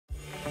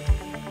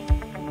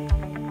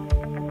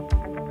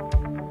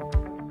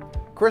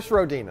Chris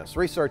Rodinas,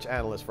 Research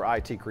Analyst for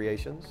IT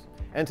Creations,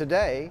 and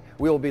today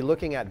we will be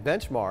looking at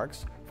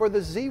benchmarks for the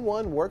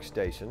Z1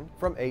 workstation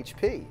from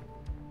HP.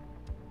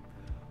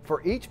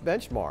 For each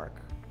benchmark,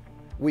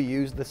 we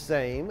use the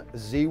same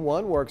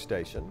Z1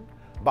 workstation,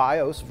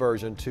 BIOS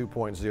version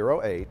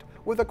 2.08,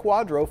 with a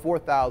QUADRO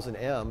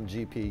 4000M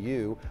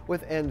GPU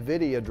with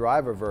NVIDIA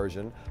driver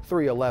version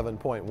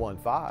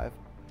 311.15,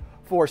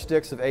 4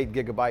 sticks of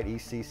 8GB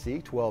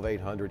ECC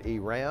 12800E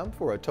RAM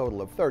for a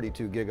total of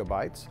 32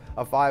 GB,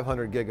 a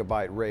 500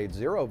 GB RAID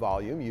 0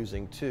 volume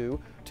using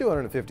two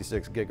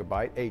 256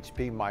 GB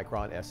HP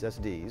MICRON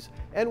SSDs,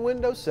 and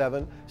Windows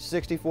 7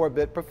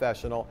 64-bit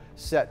Professional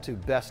set to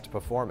best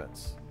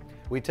performance.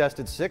 We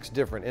tested 6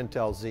 different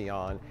Intel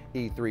Xeon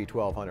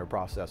E3-1200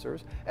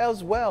 processors,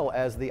 as well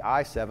as the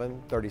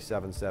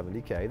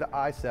i7-3770K, the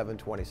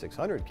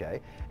i7-2600K,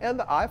 and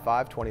the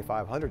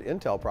i5-2500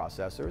 Intel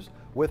processors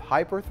with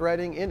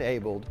hyper-threading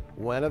enabled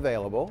when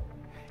available,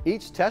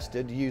 each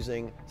tested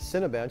using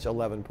Cinebench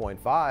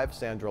 11.5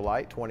 Sandra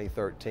Lite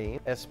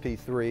 2013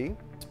 SP3,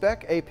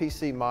 Spec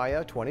APC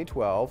Maya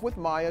 2012 with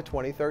Maya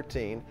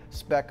 2013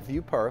 Spec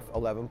ViewPerf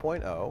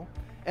 11.0,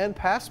 and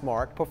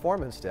PassMark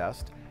Performance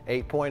Test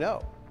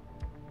 8.0.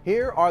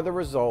 Here are the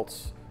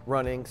results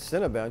running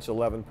Cinebench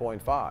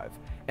 11.5.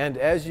 And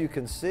as you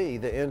can see,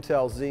 the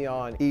Intel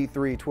Xeon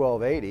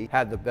E3-1280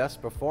 had the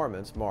best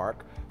performance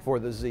mark for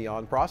the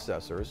Xeon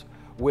processors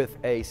with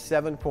a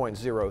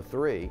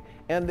 7.03,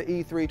 and the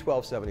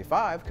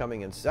E3-1275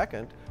 coming in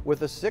second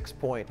with a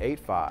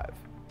 6.85.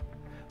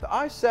 The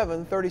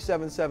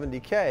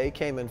i7-3770K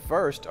came in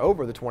first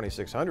over the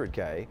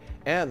 2600K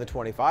and the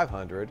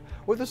 2500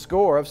 with a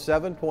score of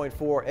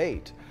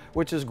 7.48,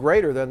 which is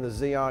greater than the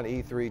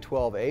Xeon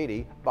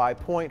E3-1280 by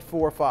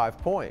 0.45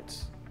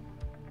 points.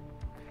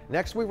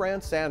 Next we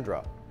ran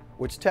Sandra,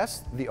 which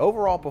tests the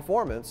overall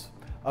performance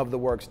of the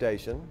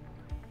workstation,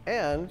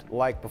 and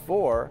like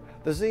before,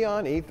 the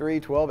Xeon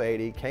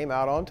E3-1280 came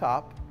out on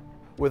top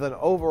with an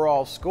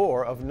overall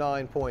score of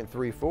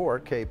 9.34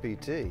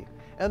 kpt.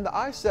 And the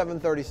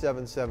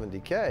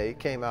i7-3770K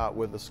came out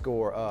with a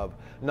score of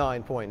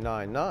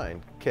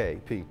 9.99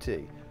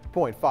 kpt,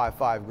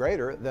 0.55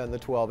 greater than the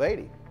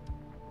 1280.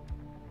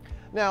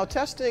 Now,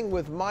 testing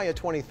with Maya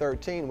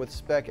 2013 with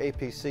Spec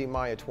APC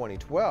Maya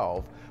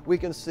 2012, we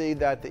can see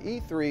that the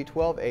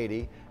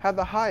E3-1280 had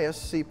the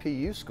highest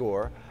CPU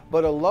score,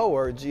 but a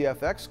lower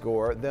GFX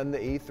score than the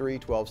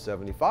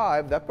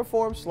E3-1275 that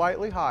performed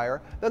slightly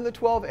higher than the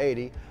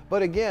 1280,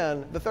 but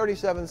again, the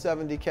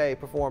 3770K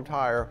performed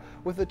higher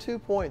with a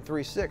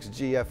 2.36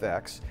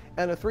 GFX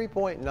and a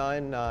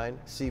 3.99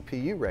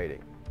 CPU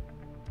rating.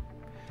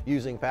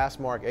 Using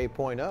PassMark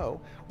 8.0,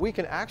 we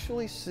can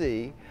actually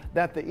see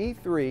that the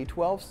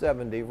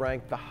E3-1270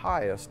 ranked the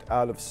highest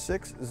out of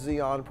 6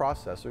 Xeon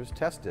processors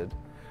tested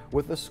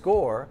with a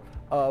score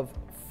of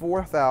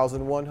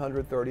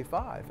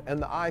 4,135,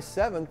 and the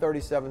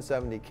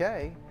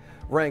i7-3770K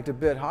ranked a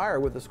bit higher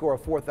with a score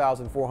of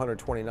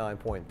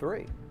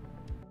 4,429.3.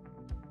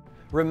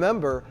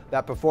 Remember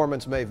that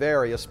performance may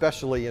vary,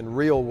 especially in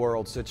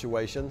real-world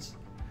situations.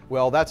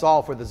 Well, that's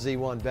all for the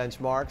Z1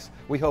 benchmarks.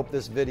 We hope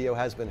this video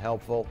has been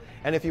helpful.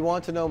 And if you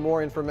want to know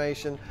more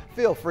information,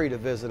 feel free to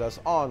visit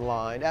us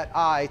online at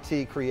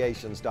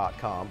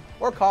itcreations.com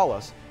or call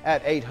us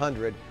at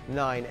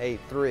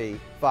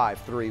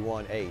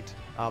 800-983-5318.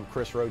 I'm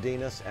Chris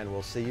Rodinas, and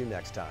we'll see you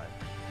next time.